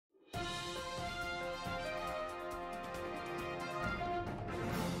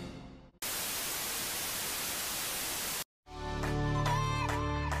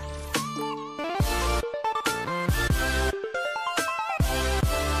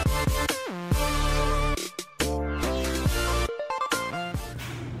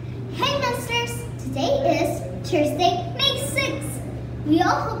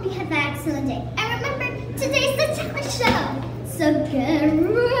excellent day. And remember, today's the talent show, so get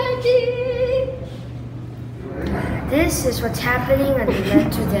ready. This is what's happening on the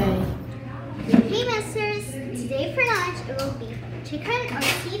event today. Hey masters, today for lunch it will be chicken or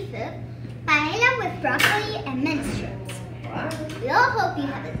seafood, paella with broccoli and minced shrimps. We all hope you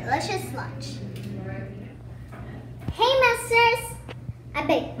have a delicious lunch. Hey masters, a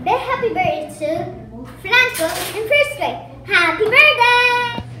big happy birthday to Franco in first grade. Happy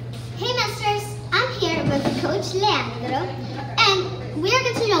birthday! Hey masters, I'm here with Coach Leandro and we are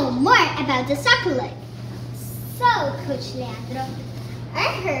going to know more about the soccer league. So, Coach Leandro, I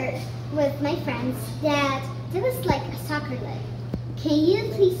heard with my friends that there was like a soccer league. Can you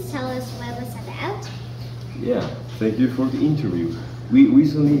please tell us what it was about? Yeah, thank you for the interview. We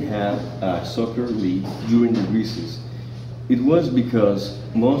recently had a soccer league during the recess. It was because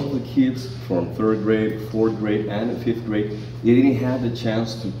most of the kids from 3rd grade, 4th grade and 5th grade, they didn't have the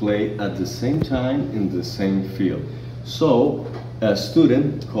chance to play at the same time in the same field. So, a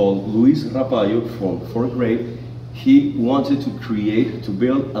student called Luis Rapallo from 4th grade, he wanted to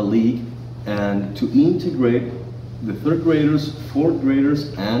build a league and to integrate the 3rd graders, 4th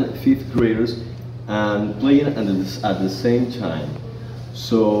graders and 5th graders and playing at the same time.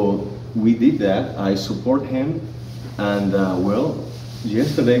 So we did that. I support him, and well,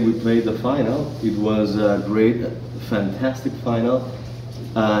 yesterday we played the final. It was a great, fantastic final,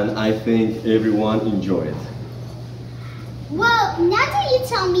 and I think everyone enjoyed it. Well, now that you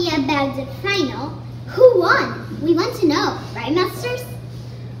tell me about the final, who won? We want to know, right, masters?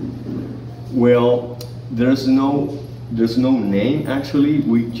 Well, there's no name actually.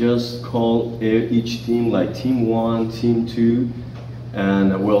 We just call each team like Team 1, Team 2,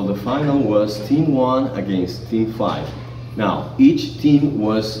 and well, the final was Team 1 against Team 5. Now, each team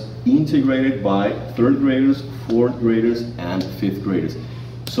was integrated by 3rd graders, 4th graders, and 5th graders.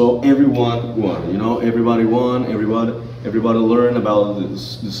 So everyone won, you know, everybody won, everybody learned about the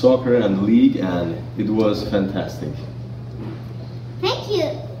soccer and the league, and it was fantastic. Thank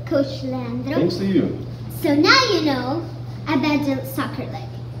you, Coach Leandro. Thanks to you. So now you know about the soccer league.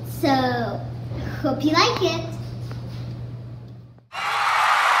 So, hope you like it.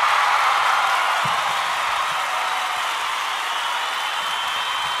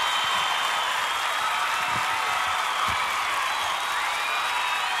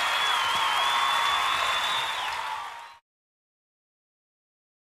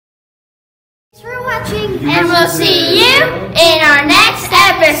 Thanks for watching, and we'll see you in our next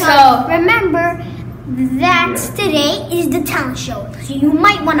episode. Remember that today is the talent show, so you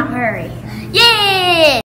might want to hurry. Yay!